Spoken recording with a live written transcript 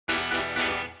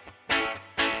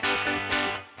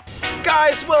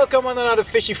Guys, welcome on another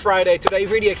Fishy Friday. Today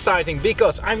really exciting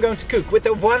because I'm going to cook with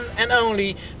the one and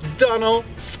only Donal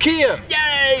Skehan.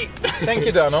 Yay! Thank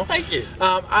you, Donal. Thank you.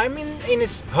 I'm in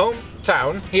his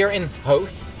hometown here in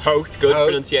Howth. Howth, good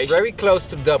pronunciation. Very close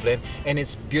to Dublin, and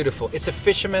it's beautiful. It's a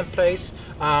fisherman place,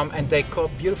 and they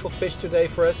caught beautiful fish today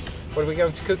for us. What are we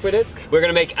going to cook with it? We're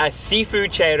going to make a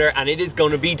seafood chowder, and it is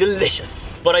going to be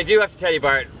delicious. But I do have to tell you,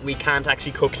 Bart, we can't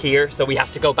actually cook here, so we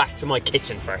have to go back to my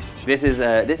kitchen first. This is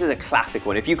a classic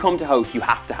one. If you come to Howth, you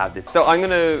have to have this. So I'm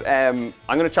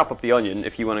gonna chop up the onion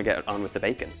if you want to get on with the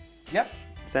bacon. Yep.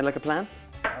 Sound like a plan?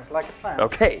 Sounds like a plan.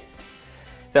 Okay.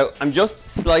 So I'm just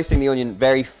slicing the onion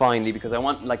very finely because I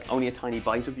want like only a tiny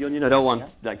bite of the onion. I don't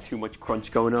want like too much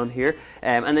crunch going on here.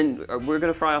 And then we're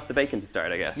gonna fry off the bacon to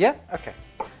start, I guess. Yeah. Okay.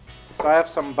 So I have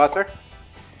some butter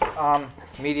on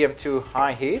medium to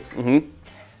high heat. Mm-hmm.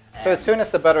 So as soon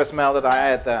as the butter is melted, I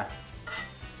add the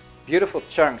beautiful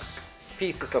chunks,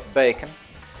 pieces of bacon,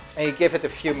 and you give it a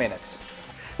few minutes.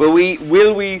 Will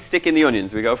we stick in the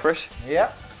onions? We go for it? Yeah.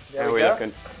 There How we are we go.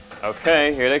 looking?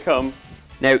 Okay, here they come.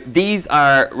 Now these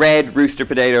are red rooster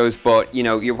potatoes, but you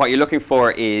know what you're looking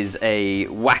for is a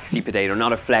waxy potato,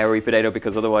 not a floury potato,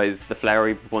 because otherwise the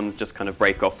floury ones just kind of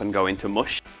break up and go into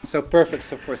mush. So perfect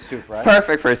for soup, right?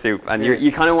 Perfect for a soup, and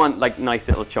you kind of want like nice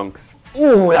little chunks.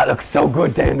 Ooh, that looks so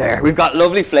good down there. We've got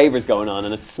lovely flavors going on,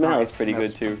 and it smells pretty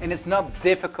good too. And it's not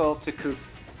difficult to cook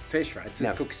fish, right? To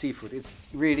No. cook seafood, it's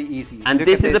really easy. And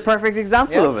this is a perfect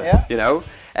example of it, you know.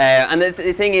 And the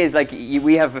thing is, like,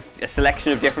 we have a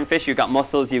selection of different fish. You've got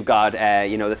mussels, you've got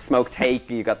you know, the smoked hake,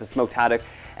 you've got the smoked haddock,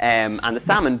 and the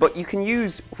salmon. But you can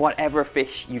use whatever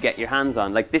fish you get your hands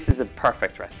on. Like, this is a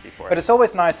perfect recipe for it. But it's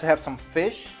always nice to have some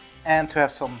fish and to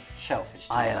have some shellfish.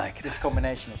 I like it. This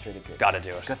combination is really good. Gotta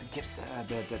do it. Because it gives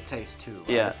the taste too. Right?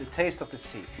 Yeah. The taste of the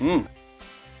sea. Mm.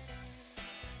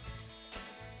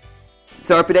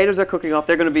 So our potatoes are cooking off.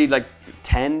 They're going to be like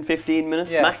 10-15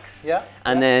 minutes max. Yeah.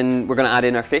 And then we're going to add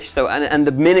in our fish. So and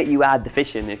the minute you add the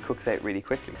fish in, it cooks out really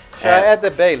quickly. Shall I add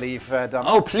the bay leaf, Donal?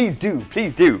 Oh, please do.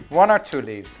 Please do. 1 or 2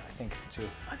 leaves? I think 2.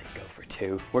 I think go for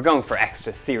 2. We're going for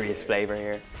extra serious flavor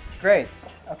here. Great.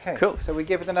 Okay. Cool. So we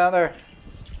give it another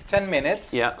 10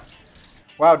 minutes. Yeah.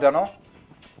 Wow, Donal.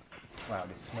 Wow,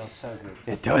 this smells so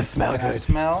good. It does smell And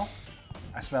good.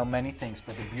 I smell many things,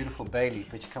 but the beautiful bay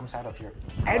leaf which comes out of your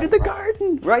Out of the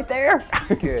garden, right there.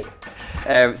 It's good.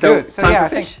 So Good. So time yeah,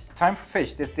 for fish. Time for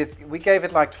fish. We gave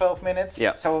it like 12 minutes.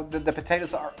 Yeah. So the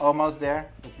potatoes are almost there,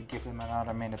 but we give them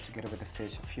another minute together with the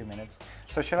fish, a few minutes.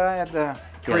 So shall I add the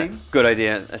cream? Yeah, good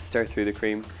idea. Let's stir through the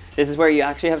cream. This is where you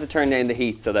actually have to turn down the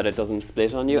heat so that it doesn't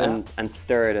split on you and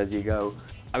stir it as you go.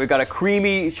 And we've got a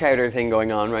creamy chowder thing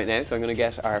going on right now, so I'm going to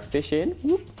get our fish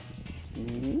in.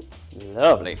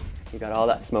 Lovely. You got all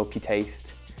that smoky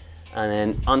taste. And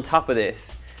then on top of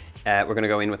this, we're going to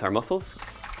go in with our mussels.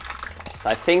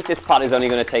 I think this pot is only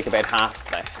going to take about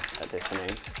half at this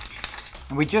amount.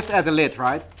 And we just add the lid,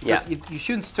 right? Yeah. You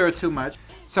shouldn't stir too much.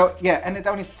 So yeah, and it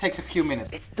only takes a few minutes.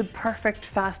 It's the perfect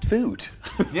fast food.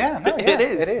 Yeah, no, yeah. It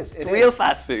is. It is. It Real is.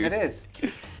 fast food. It is.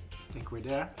 I think we're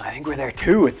there. I think we're there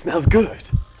too. It smells good.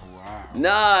 Wow.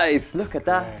 Nice. Look at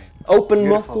that. Great. Open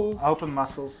Beautiful. mussels. Open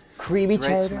mussels. Creamy Great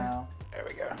chowder. smell. There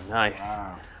we go. Nice.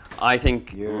 Wow. I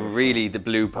think really the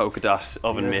blue polka dot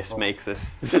oven mitt makes it.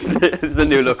 This is a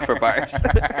new look for Bart.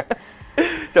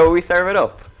 So we serve it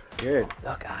up. Good.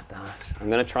 Look at that. I'm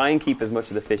going to try and keep as much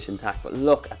of the fish intact, but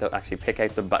look at the, actually pick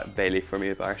out the bay leaf for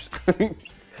me, Bart.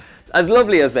 As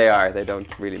lovely as they are, they don't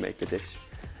really make the dish.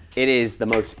 It is the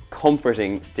most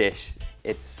comforting dish.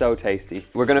 It's so tasty.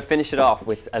 We're going to finish it off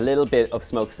with a little bit of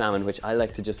smoked salmon, which I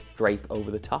like to just drape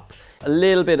over the top. A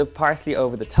little bit of parsley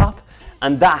over the top,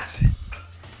 and that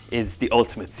is the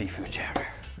ultimate seafood chowder.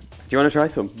 Do you want to try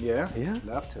some? Yeah. Yeah?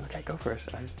 Love to. Okay, go for it.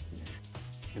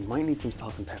 You might need some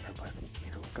salt and pepper, but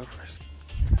you know, go for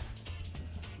it.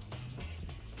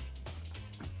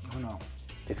 Oh no.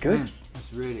 It's good?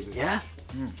 It's really good. Yeah?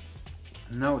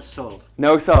 No salt.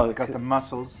 No salt. Because the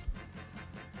mussels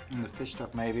and the fish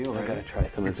stock maybe already. I gotta try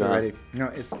some It's as well. already. No,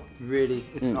 it's really,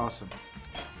 it's awesome.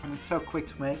 And it's so quick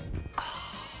to make.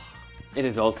 It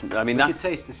is ultimate. I mean, You that's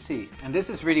taste the sea. And this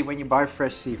is really when you buy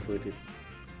fresh seafood,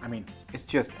 it's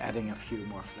just adding a few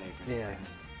more flavors. Yeah. And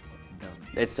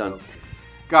it's done. It's done.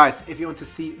 Guys, if you want to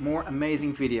see more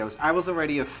amazing videos, I was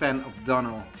already a fan of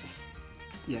Donal.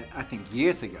 Yeah, I think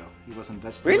years ago. He was on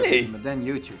Dutch television, but then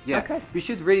YouTube. Yeah. Okay. You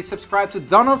should really subscribe to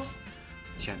Donal's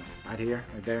channel. Right here,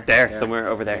 right there. there, somewhere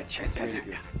over there. It's really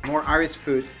good. More Irish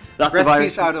food. Lots of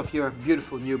Recipes Irish out of your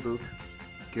beautiful new book.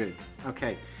 Good.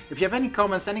 Okay. If you have any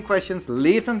comments, any questions,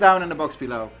 leave them down in the box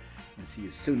below. And see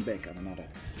you soon back on another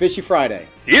Fishy Friday.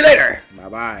 See you later. Bye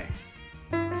bye.